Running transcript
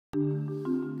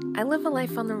I live a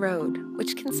life on the road,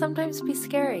 which can sometimes be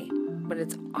scary, but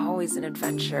it's always an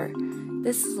adventure.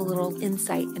 This is a little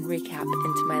insight and recap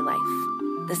into my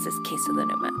life. This is Case of the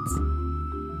Nomads.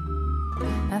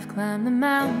 I've climbed the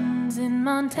mountains in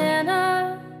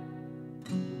Montana,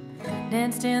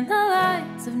 danced in the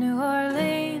lights of New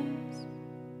Orleans.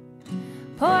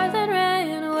 Portland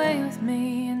ran away with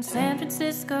me, and San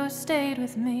Francisco stayed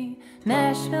with me.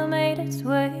 Nashville made its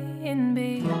way in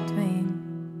between.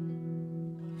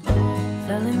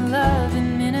 Fell in love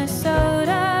in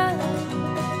Minnesota,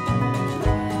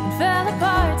 and fell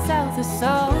apart south of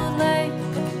Salt Lake.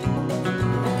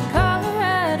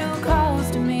 Colorado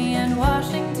calls to me, and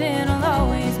Washington will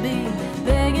always be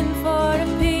begging for a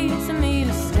piece of me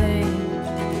to stay.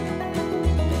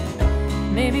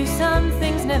 Maybe some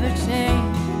things never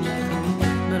change,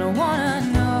 but I wanna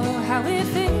know how it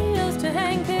feels to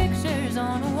hang pictures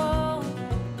on a wall.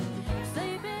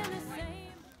 Sleep in the same.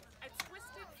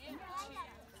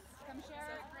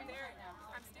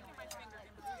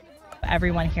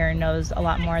 Everyone here knows a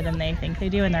lot more than they think they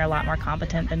do, and they're a lot more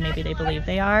competent than maybe they believe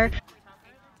they are.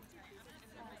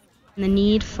 The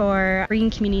need for bringing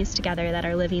communities together that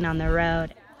are living on the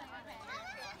road.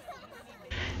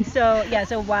 So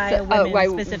why a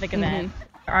women-specific event?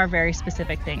 There are very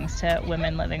specific things to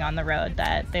women living on the road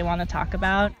that they want to talk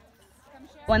about.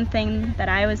 One thing that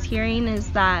I was hearing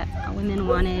is that women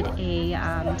wanted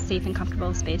a safe and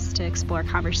comfortable space to explore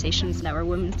conversations that were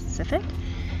women-specific.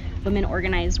 Women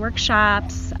organized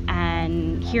workshops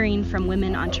and hearing from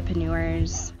women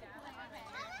entrepreneurs.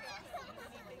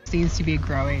 Seems to be a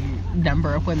growing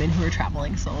number of women who are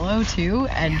traveling solo too,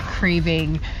 and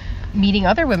craving meeting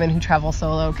other women who travel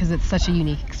solo because it's such a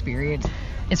unique experience.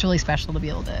 It's really special to be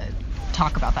able to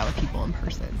talk about that with people in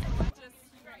person.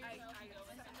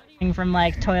 From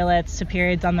like toilets to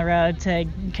periods on the road to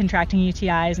contracting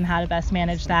UTIs and how to best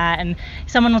manage that. And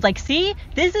someone was like, see,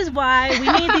 this is why we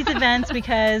need these events,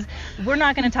 because we're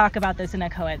not going to talk about this in a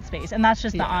co-ed space. And that's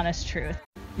just the honest truth.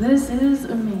 This is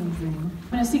amazing. I'm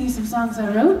going to sing you some songs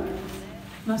I wrote.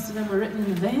 Most of them were written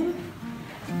in the van.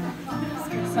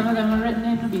 Some of them were written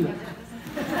in a Buick.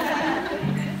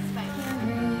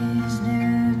 His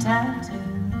new tattoo.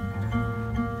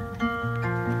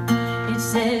 It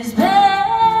says, baby.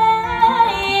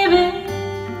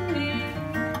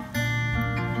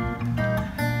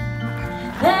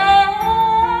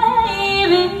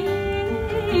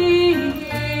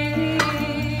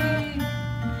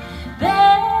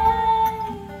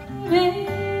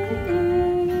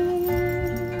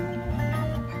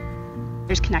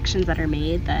 There's connections that are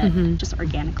made that just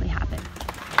organically happen.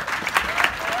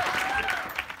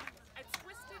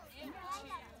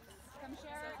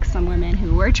 Some women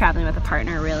who were traveling with a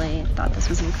partner really thought this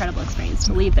was an incredible experience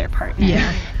to leave their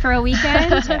partner for a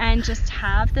weekend and just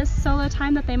have this solo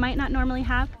time that they might not normally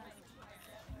have.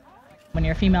 When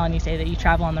you're a female and you say that you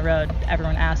travel on the road,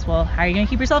 everyone asks, well, how are you going to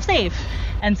keep yourself safe?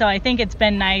 And so I think it's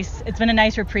been nice. It's been a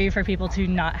nice reprieve for people to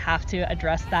not have to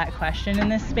address that question in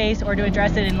this space, or to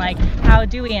address it in like, how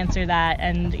do we answer that?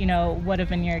 And, you know, what have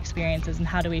been your experiences and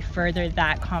how do we further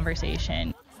that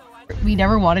conversation? We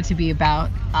never wanted to be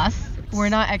about us. We're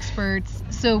not experts.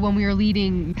 So when we were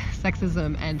leading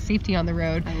sexism and safety on the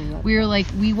road, we were like,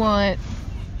 we want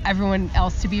everyone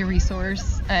else to be a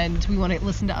resource, and we want to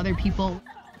listen to other people.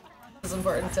 It's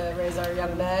important to raise our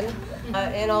young men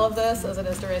in all of this as it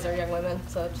is to raise our young women.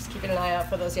 So just keeping an eye out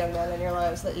for those young men in your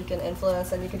lives that you can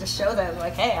influence, and you can just show them,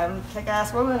 like, hey, I'm a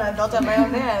kick-ass woman, I built up my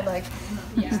own man. Like,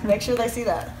 just make sure they see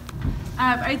that.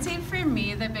 I'd say for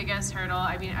me, the biggest hurdle,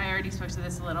 I mean, I already spoke to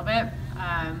this a little bit,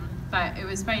 but it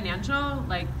was financial,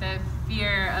 like the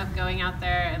fear of going out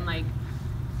there and like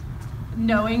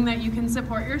knowing that you can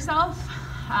support yourself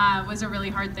was a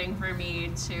really hard thing for me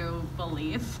to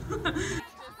believe.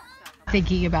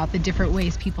 Thinking about the different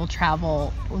ways people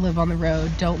travel, live on the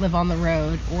road, don't live on the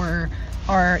road, or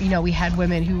you know, we had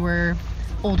women who were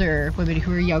older, women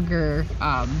who were younger,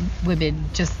 women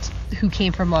just who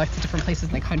came from lots of different places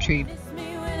in the country.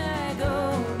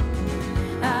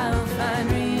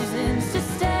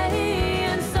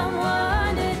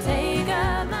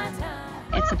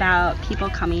 It's about people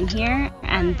coming here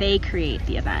and they create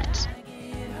the event.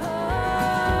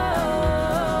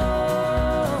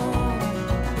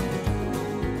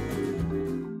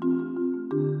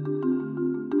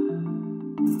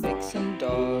 Snakes and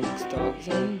dogs, dogs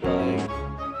and bikes.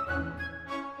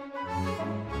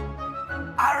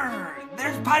 Arr!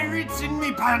 There's pirates in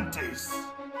me panties!